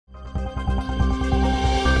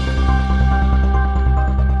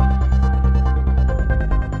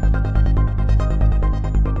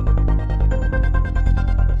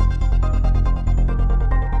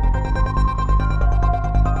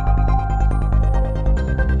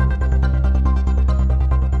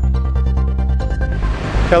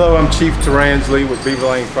Hello, I'm Chief Taransley with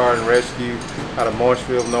Beaver Fire and Rescue out of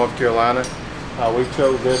Marshville, North Carolina. We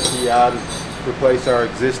chose SCI to replace our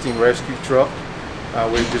existing rescue truck.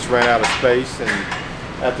 We just ran out of space, and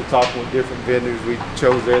after talking with different vendors, we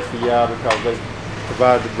chose SCI because they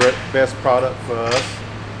provide the best product for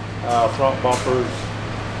us. Front bumpers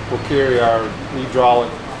will carry our hydraulic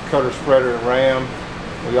cutter spreader and ram.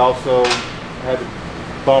 We also had the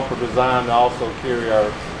bumper designed to also carry our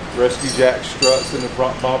rescue jack struts in the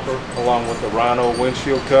front bumper, along with the Rhino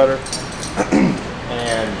windshield cutter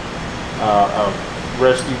and our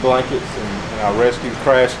rescue blankets and our rescue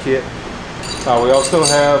crash kit. We also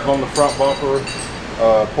have on the front bumper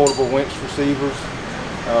portable winch receivers.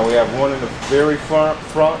 We have one in the very front,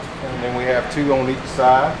 and then we have two on each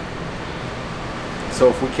side. So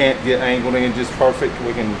if we can't get angled in just perfect,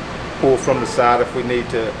 we can pull from the side if we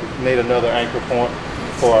need another anchor point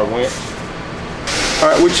for our winch. All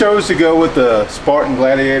right, we chose to go with the Spartan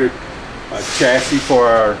Gladiator chassis for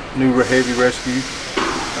our new heavy rescue.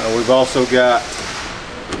 We've also got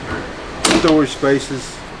storage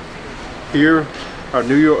spaces here. Our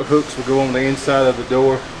New York hooks will go on the inside of the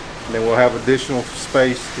door, and then we'll have additional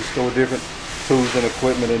space to store different tools and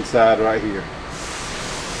equipment inside right here.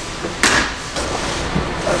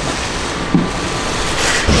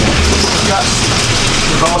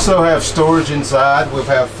 We also have storage inside. We'll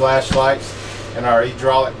have flashlights, and our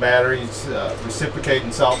hydraulic batteries, reciprocating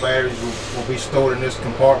salt batteries will be stored in this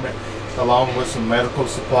compartment, along with some medical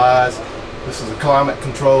supplies. This is a climate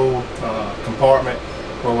controlled compartment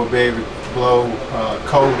where we'll be able to blow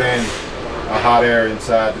cold and hot air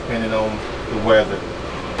inside depending on the weather.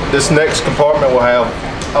 This next compartment will have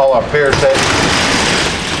all our Paratech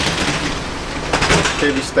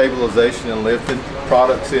heavy stabilization and lifting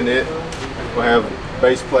products in it. We'll have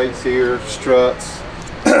base plates here, struts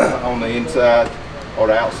on the inside or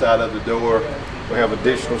the outside of the door. We have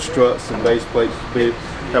additional struts and base plates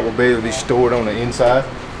that will be able to be stored on the inside.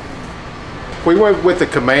 We went with the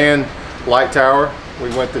Command light tower. We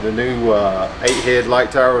went to the new 8-head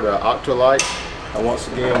light tower, the Octalight. Once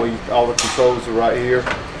again, all the controls are right here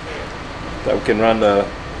that we can run the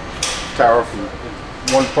tower from.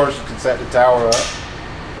 One person can set the tower up.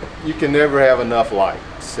 You can never have enough light,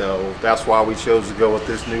 so that's why we chose to go with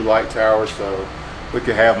this new light tower, so we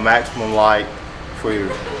can have maximum light for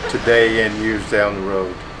today and years down the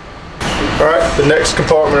road. All right, the next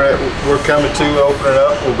compartment that we're coming to opening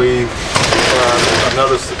up will be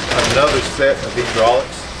another set of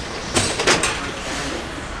hydraulics,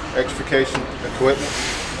 extrication equipment.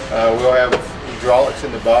 We'll have hydraulics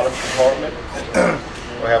in the bottom compartment.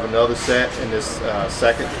 We'll have another set in this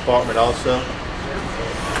second compartment also.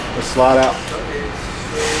 Let's slide out.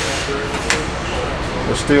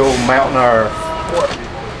 We're still mounting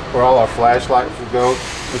where all our flashlights will go.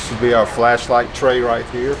 This will be our flashlight tray right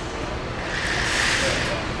here.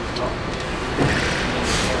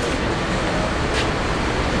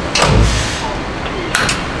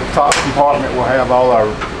 The top compartment will have all our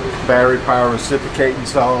battery power reciprocating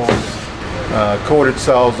saws, corded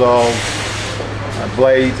sawzalls,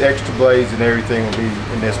 blades, extra blades, and everything will be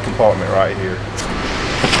in this compartment right here.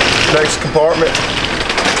 Next compartment,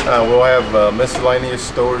 we'll have miscellaneous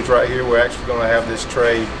storage right here. We're actually going to have this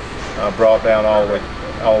tray brought down all the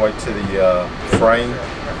way to the frame,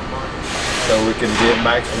 so we can get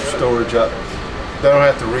maximum storage up. They don't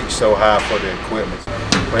have to reach so high for the equipment.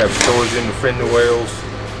 We have storage in the fender wells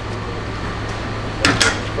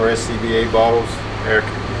for SCBA bottles, air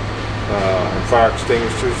and fire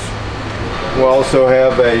extinguishers. We'll also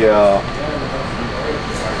have a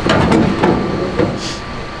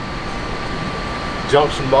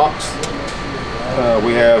junction box.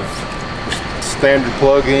 We have standard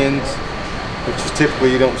plug-ins, which is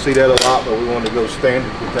typically you don't see that a lot, but we want to go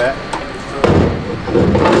standard with that.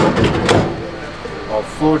 Our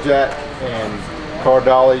floor jack and car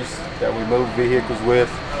dollies that we move vehicles with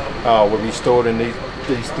will be stored in these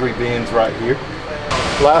three bins right here.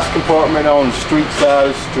 Last compartment on the street side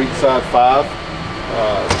is street side 5.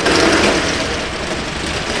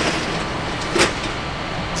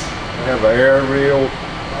 We have an air reel.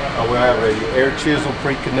 We have an air chisel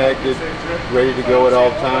pre-connected, ready to go at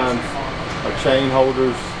all times. Our chain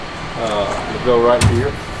holders will go right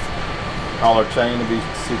here. All our chain will be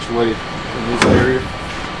situated in this area.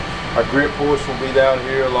 Our grip horse will be down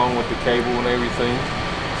here along with the cable and everything.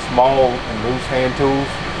 Small and loose hand tools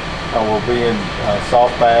will be in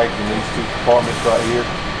soft bags in these two compartments right here.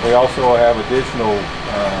 We also have additional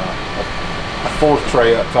a fourth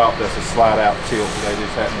tray up top that's a slide out tilt. They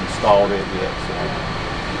just haven't installed it yet. So.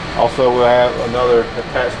 Also we'll have another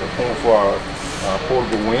attachment point for our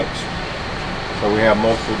portable winch. So we have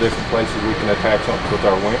multiple different places we can attach up with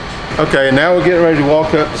our winch. Okay, now we're getting ready to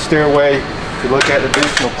walk up the stairway to look at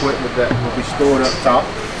additional equipment that will be stored up top.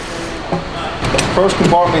 First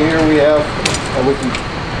compartment here we have,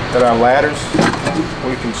 that our ladders.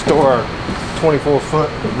 We can store our 24-foot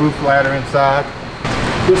roof ladder inside.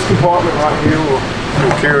 This compartment right here will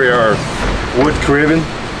carry our wood cribbing.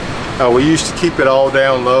 We used to keep it all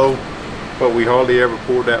down low, but we hardly ever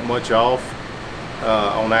poured that much off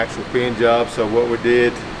on actual pin jobs. So what we're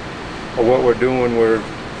doing, we're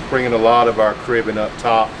bringing a lot of our cribbing up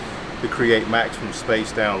top to create maximum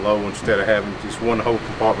space down low instead of having just one whole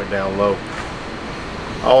compartment down low.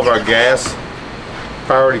 All of our gas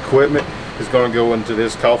powered equipment is going to go into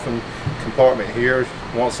this coffin compartment here.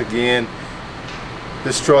 Once again,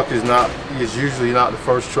 this truck is usually not the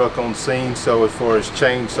first truck on scene, so as far as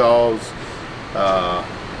chainsaws,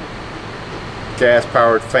 gas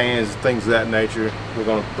powered fans, things of that nature, we're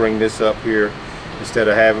going to bring this up here instead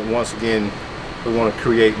of having, once again, we want to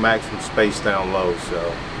create maximum space down low,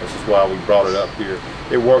 so this is why we brought it up here.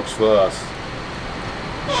 It works for us.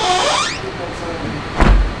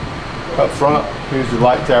 Up front, here's the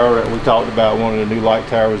light tower that we talked about, one of the new light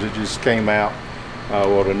towers that just came out,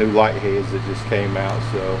 or the new light heads that just came out.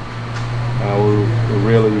 So we're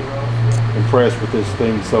really impressed with this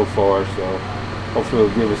thing so far, so hopefully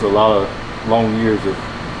it'll give us a lot of long years of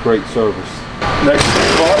great service. Next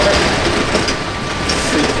compartment,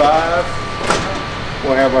 C5,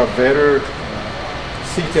 we'll have our Beaver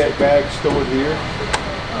C-Tech bag stored here.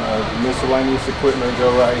 Miscellaneous equipment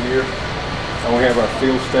will go right here. And we have our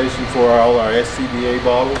fill station for all our SCBA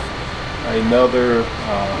bottles, another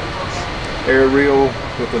air reel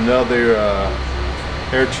with another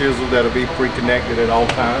air chisel that'll be pre-connected at all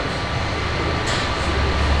times.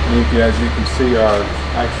 And as you can see,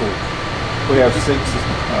 we have 6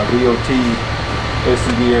 DOT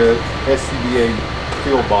SCBA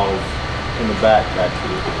fill bottles in the back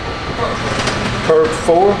here. Curve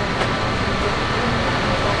 4,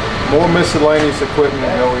 more miscellaneous equipment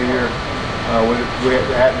over here. We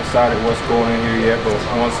haven't decided what's going in here yet, but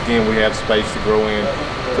once again we have space to grow in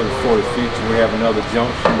for the future. We have another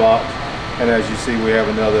junction box, and as you see we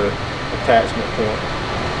have another attachment point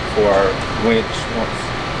for our winch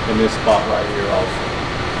in this spot right here also.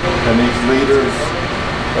 And these leaders,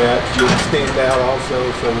 they actually extend out also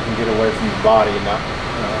so we can get away from the body and not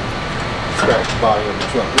scratch the body of the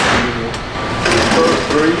truck. Curve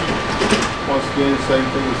 3, once again same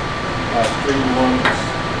thing as stream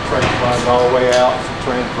ones. Lines all the way out, some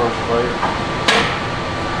transverse layer.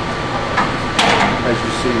 As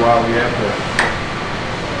you see, while we're going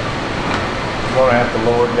to have to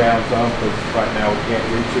lower it down some because right now we can't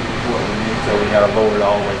reach it with what we need, so we got to lower it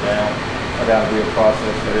all the way down. That'll be a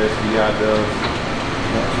process that SDI does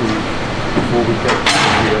before we take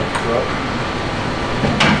the truck.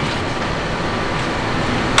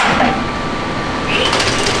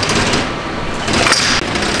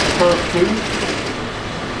 Curve 2.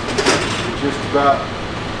 Just about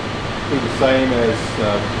be the same as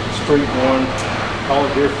Street 1. All the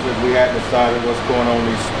difference is we hadn't decided what's going on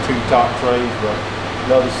these 2 top trays, but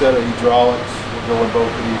another set of hydraulics will go in both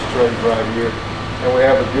of these trays right here. And we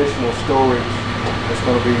have additional storage that's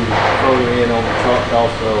going to be further in on the truck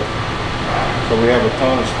also. So we have a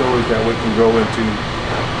ton of storage that we can grow into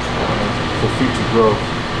for future growth.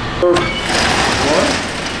 First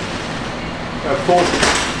one,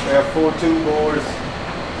 we have 4 tube boards.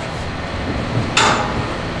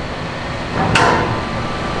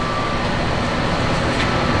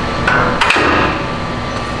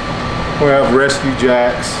 We have rescue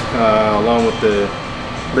jacks along with the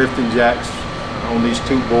lifting jacks on these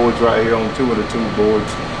 2 boards right here, on 2 of the 2 boards.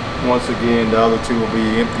 Once again, the other 2 will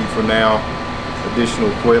be empty for now.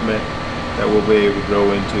 Additional equipment that we'll be able to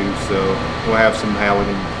grow into. So we'll have some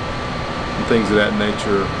halligan and things of that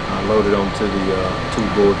nature loaded onto the 2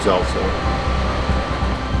 boards also.